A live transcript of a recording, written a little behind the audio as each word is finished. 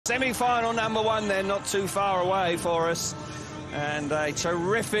Semi-final number one then, not too far away for us. And a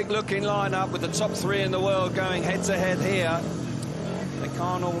terrific looking lineup with the top three in the world going head-to-head here. They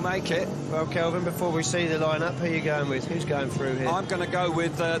can't all make it. Well, Kelvin, before we see the lineup, who are you going with? Who's going through here? I'm going to go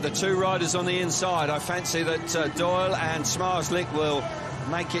with the two riders on the inside. I fancy that Doyle and Smarslick will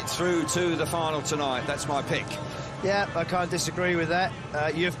make it through to the final tonight. That's my pick. Yeah, I can't disagree with that.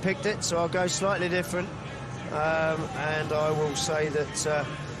 You've picked it, so I'll go slightly different. And I will say that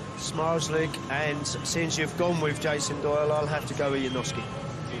Smarslick, and since you've gone with Jason Doyle, I'll have to go with Janowski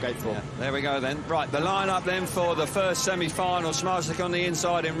from gate 4. Yeah, there we go then. Right, the lineup then for the first semi-final. Smarslick on the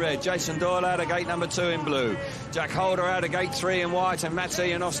inside in red. Jason Doyle out of gate number 2 in blue. Jack Holder out of gate 3 in white, and Matt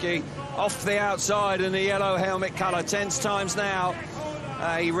Janowski off the outside in the yellow helmet colour. Tense times now.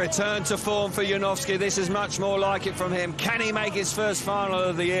 He returned to form for Janowski. This is much more like it from him. Can he make his first final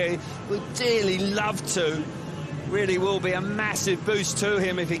of the year? Would dearly love to. Really will be a massive boost to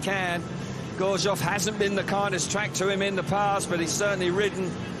him if he can. Gorzoff hasn't been the kindest track to him in the past, but he's certainly ridden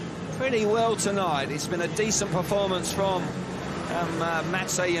pretty well tonight. It's been a decent performance from Matt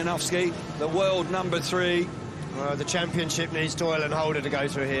Janowski, the world number 3. Well, the championship needs Doyle and Holder to go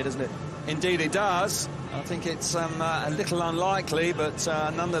through here, doesn't it? Indeed it does. I think it's a little unlikely, but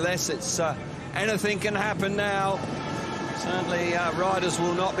nonetheless, it's anything can happen now. Certainly, riders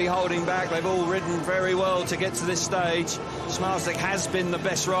will not be holding back. They've all ridden very well to get to this stage. Smarslick has been the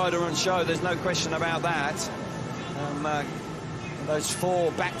best rider on show. There's no question about that. Those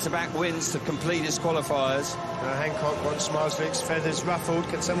 4 back-to-back wins to complete his qualifiers. Hancock wants Smarslick's feathers ruffled.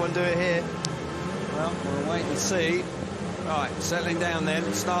 Can someone do it here? Well, we'll wait and see. Right, settling down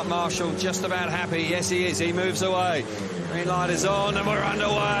then. Start Marshall just about happy. Yes, he is. He moves away. Green light is on and we're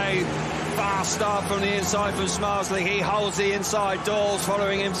underway. Fast start from the inside from Smarslick. He holds the inside. Doyle's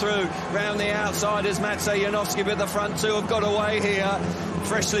following him through. Round the outside is Matt Janowski, but the front two have got away here.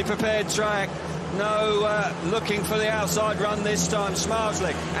 Freshly prepared track. No looking for the outside run this time.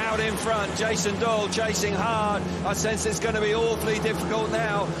 Smarslick out in front. Jason Doyle chasing hard. I sense it's going to be awfully difficult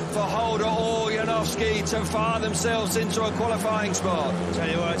now for Holder or Janowski to fire themselves into a qualifying spot. Tell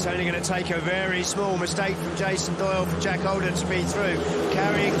you what, it's only going to take a very small mistake from Jason Doyle for Jack Holder to speed through.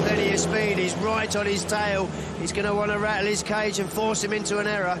 Carrying plenty of speed. He's right on his tail. He's going to want to rattle his cage and force him into an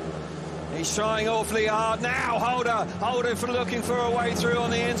error. He's trying awfully hard now. Holder for looking for a way through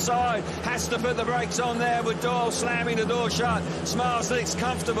on the inside. Has to put the brakes on there with Doyle slamming the door shut. Smarslick's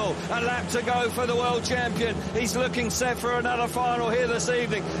comfortable. A lap to go for the world champion. He's looking set for another final here this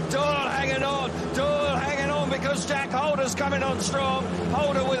evening. Doyle hanging on. Doyle hanging on because Jack Holder's coming on strong.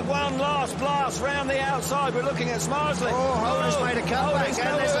 Holder with one last blast round the outside. We're looking at Smarslick. Oh, Holder's made a comeback.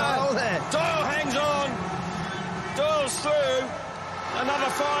 And there's a hole there. Doyle hangs on. Doyle's through.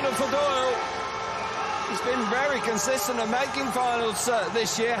 Another final for Doyle. He's been very consistent at making finals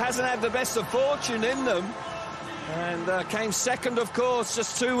this year. Hasn't had the best of fortune in them. And came second, of course,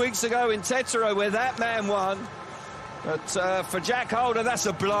 just 2 weeks ago in Tetero, where that man won. But for Jack Holder, that's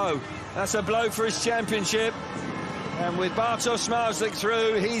a blow. That's a blow for his championship. And with Bartosz Smarslick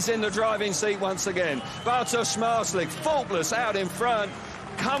through, he's in the driving seat once again. Bartosz Smarslick, faultless out in front.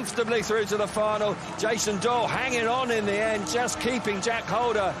 Comfortably through to the final. Jason Doyle hanging on in the end, just keeping Jack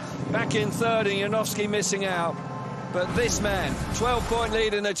Holder back in third and Janowski missing out. But this man, 12-point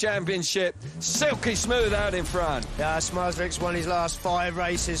lead in the championship, silky smooth out in front. Yeah, Smarslick's won his last 5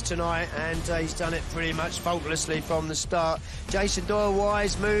 races tonight, and he's done it pretty much faultlessly from the start. Jason Doyle,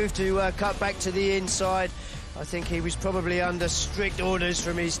 wise move to cut back to the inside. I think he was probably under strict orders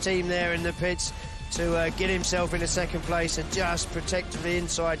from his team there in the pits to get himself in a second place and just protect the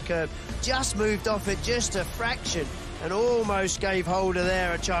inside curb. Just moved off it just a fraction and almost gave Holder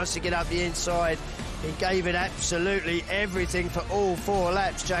there a chance to get up the inside. He gave it absolutely everything for all 4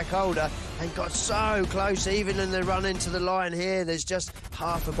 laps, Jack Holder, and got so close. Even in the run into the line here, there's just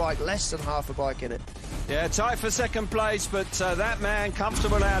half a bike, less than half a bike in it. Yeah, tight for second place, but that man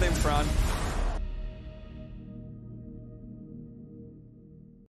comfortable out in front.